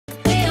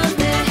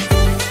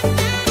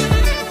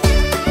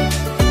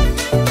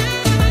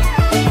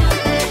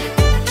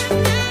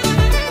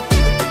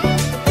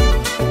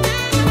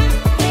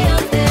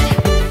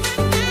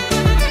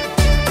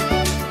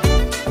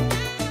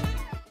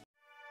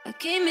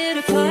here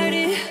to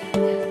party,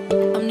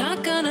 I'm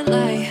not gonna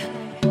lie.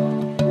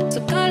 So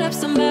call up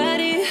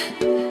somebody,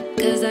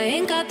 cause I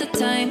ain't got the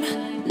time.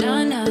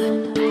 Nah,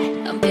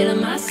 nah, I'm feeling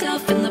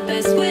myself in the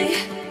best way.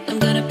 I'm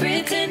gonna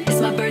pretend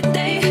it's my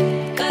birthday.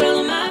 Got all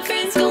of my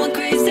friends going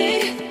crazy,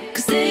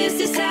 cause this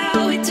is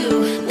how we do.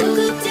 We'll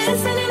go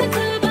dancing in the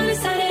club on a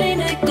Saturday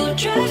night. Go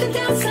driving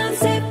down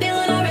Sunset,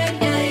 feeling alright,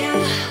 yeah,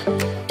 yeah.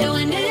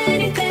 Doing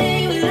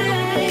anything we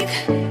like.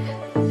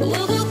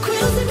 We'll go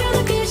cruising down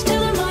the beach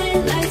till the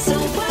morning light. So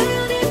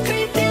wild and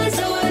free, feeling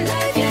so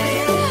alive, yeah,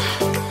 yeah.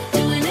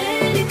 Doing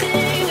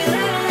anything we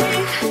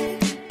like.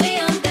 We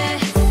on that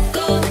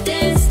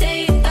golden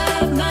state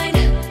of mind.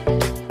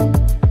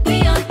 We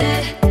on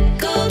that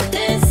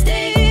golden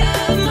state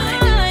of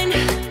mind.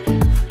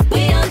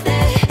 We on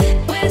that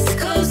West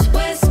Coast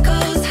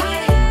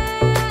high.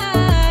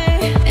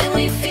 And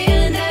we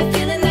feeling that,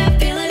 feeling that,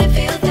 feeling it,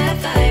 feel that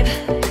vibe.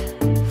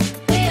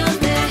 We on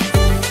that.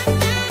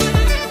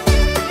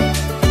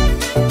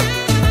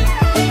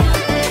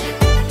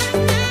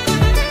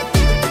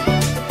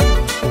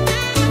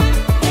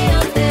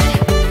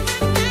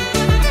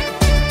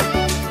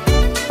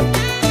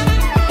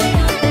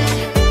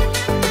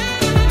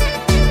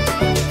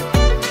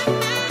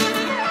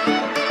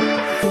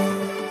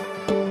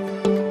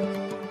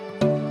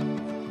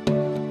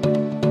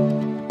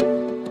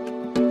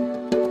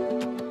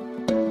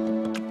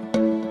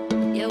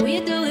 Yeah, we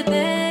do it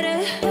better.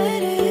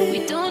 We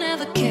don't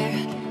ever care.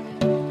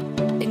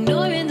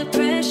 Ignoring the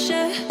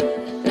pressure,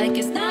 like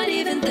it's not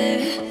even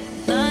there.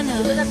 Nah,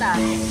 nah.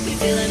 We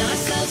feeling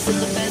ourselves in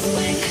the best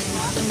way.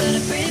 I'm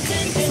gonna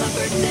pretend it's my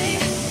birthday.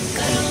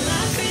 Got all of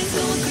my friends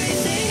going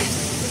crazy.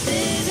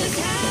 This is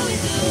how we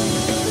do.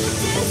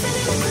 Dancing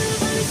in the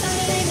club on a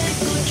Saturday night.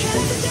 Go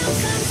driving down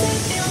Sunset,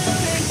 feeling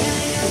alright,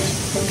 yeah, yeah.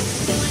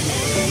 Doing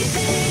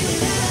anything we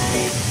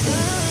like.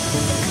 Oh,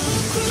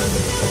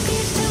 cruising down the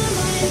beach till the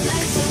morning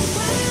light. So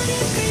wild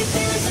and free,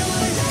 feeling so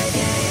alive,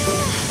 yeah,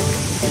 yeah.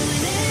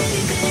 Doing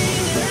anything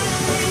we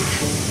like.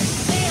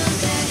 We on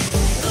that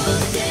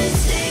golden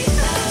state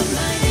of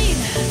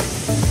mind.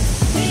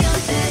 We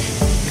on that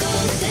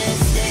golden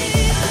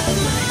state of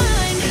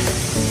mind.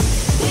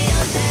 We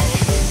on that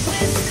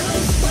West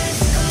Coast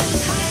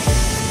high.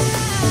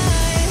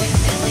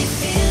 And we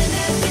feeling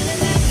that, feeling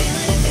that,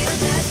 feeling it, feel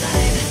that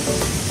vibe.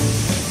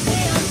 We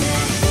on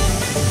that.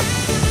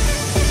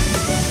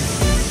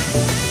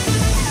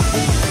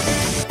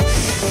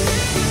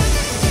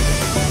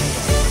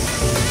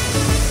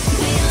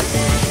 We on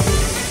that.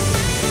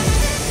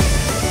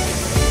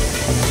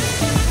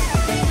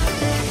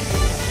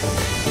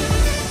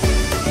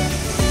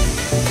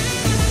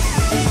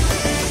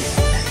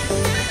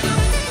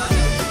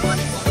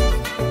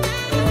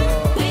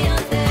 We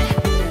on that.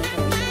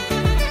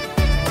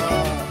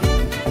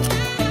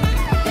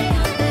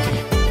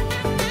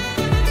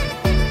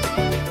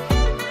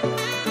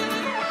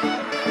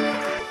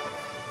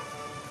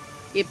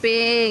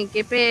 Kiping,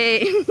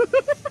 kiping.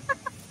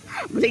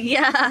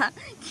 Beligya,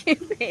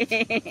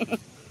 kiping.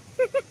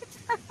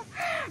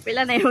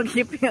 Pila na yung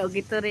kiping o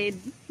gito rin.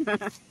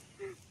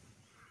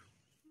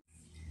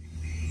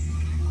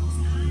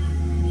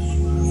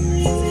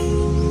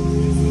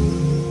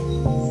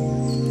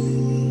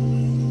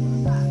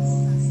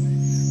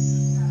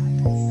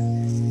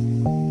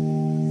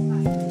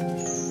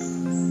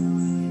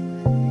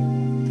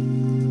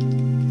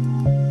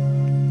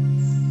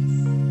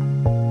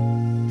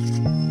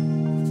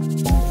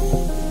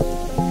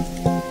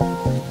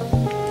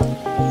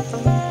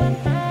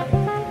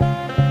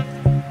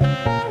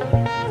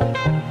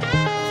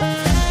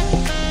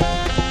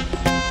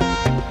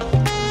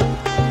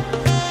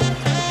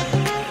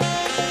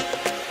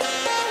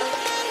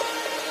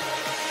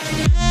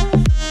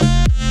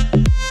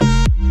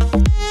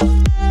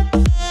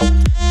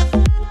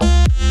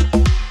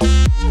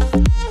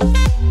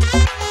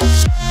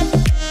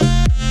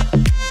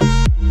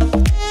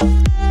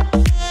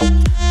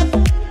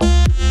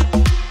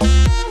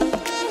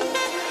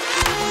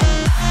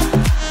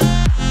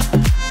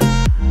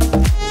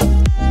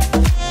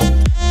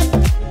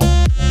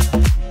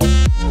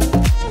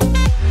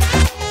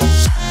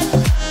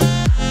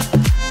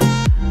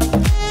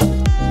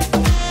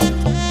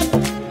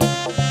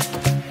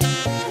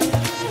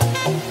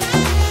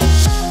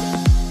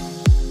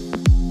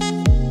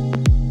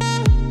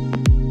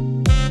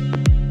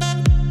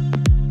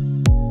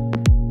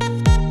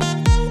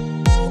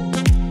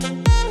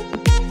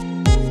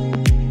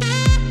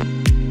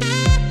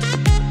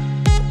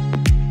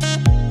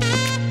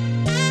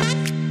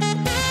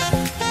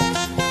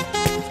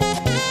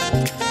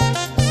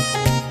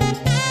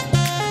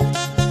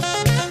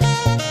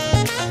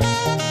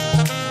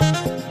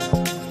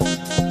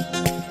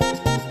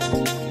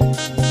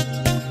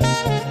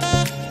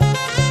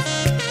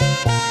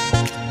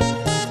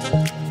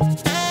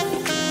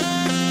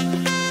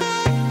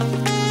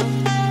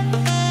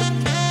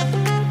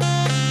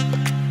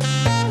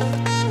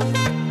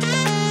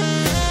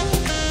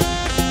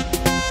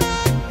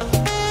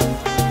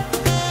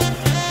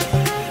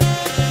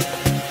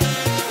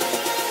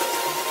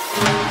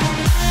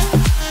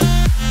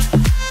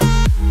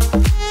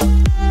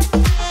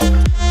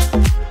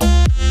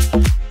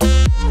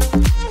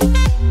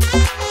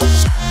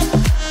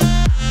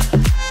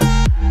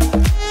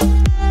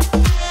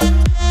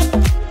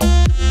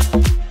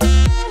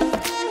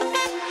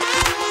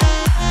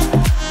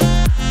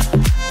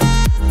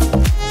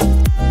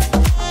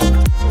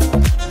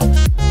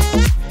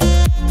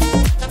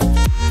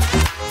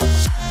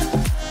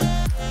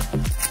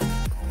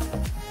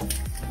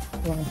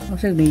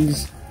 sa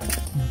maze.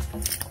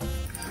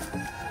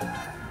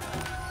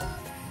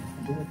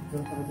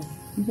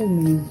 Sa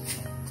maze.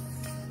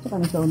 Saka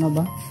na sa una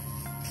ba?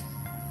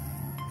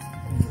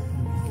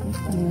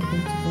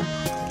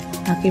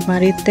 Naki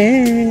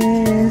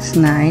Marites.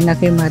 Nay,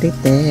 Naki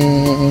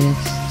Marites.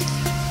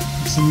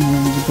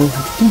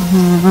 Buhat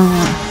niya.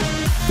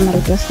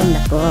 Marites ang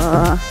dako.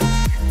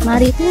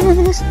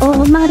 Marites,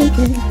 oh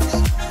Marites.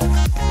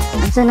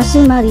 Asa na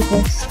si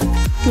Marites?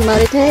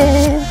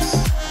 Marites.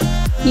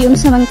 Yun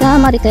sa man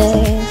ka,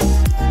 Marites.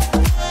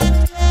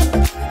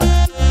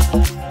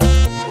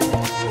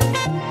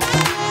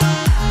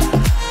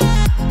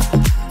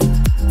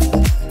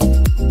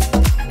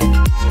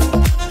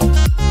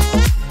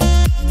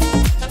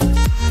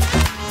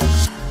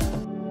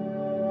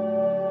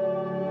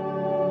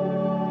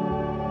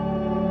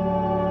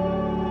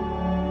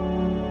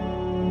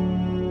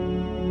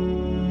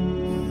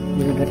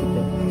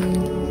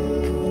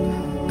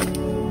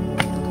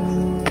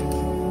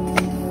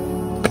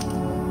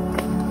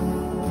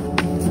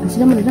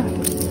 Sila mo nila.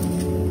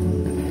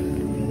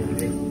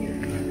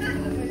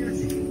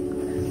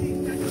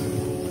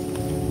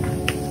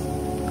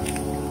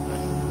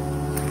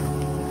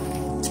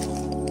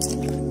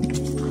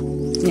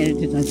 Yan,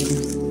 dito na sila.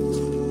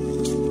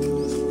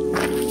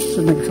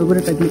 So,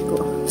 nagsugod na taglit ko.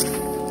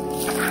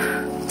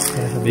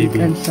 Para sa baby.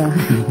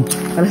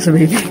 Para sa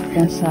baby.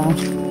 Kan sa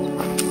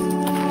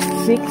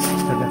 6.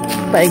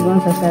 Paigong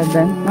sa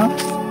 7, no?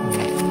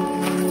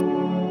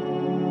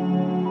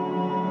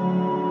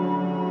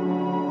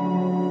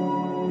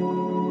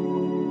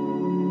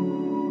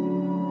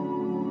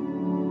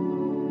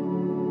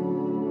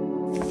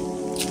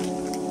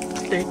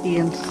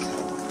 Years.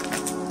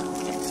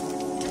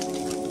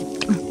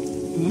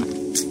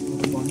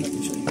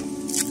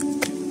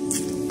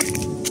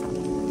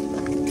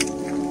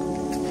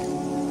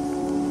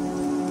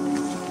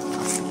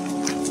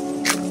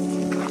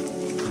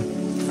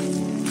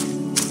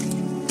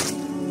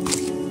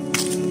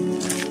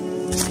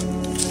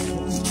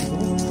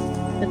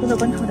 Ito na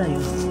ba na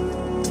dayo?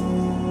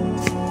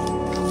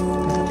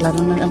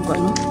 Laro na ang ko,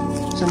 no?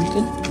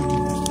 Sunken.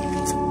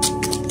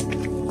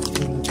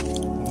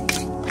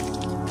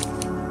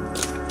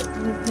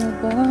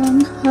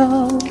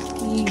 Banhaw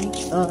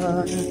kita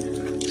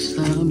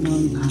sa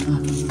mga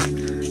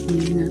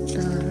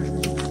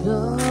inatagal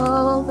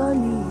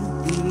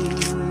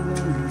kalibigan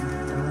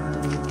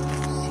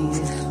si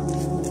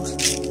Jesus.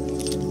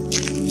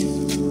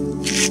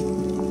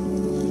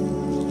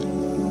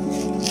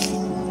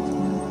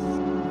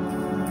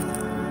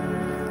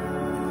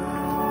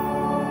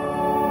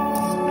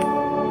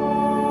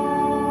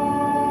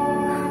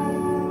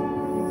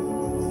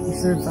 He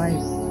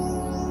survived.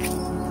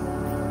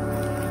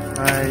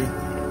 Ay,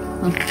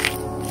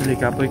 hindi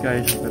kapoy kayo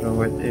siya pero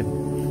worth it.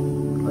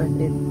 Worth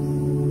it.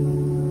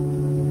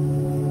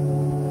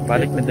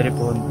 Balik na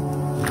telepon.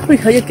 Uy,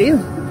 hayag kayo.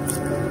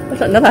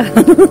 Masa na ba?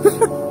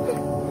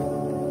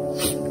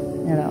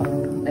 Yan ako.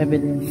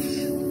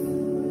 Evidence.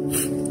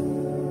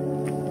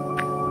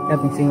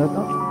 Kaping singot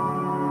ako.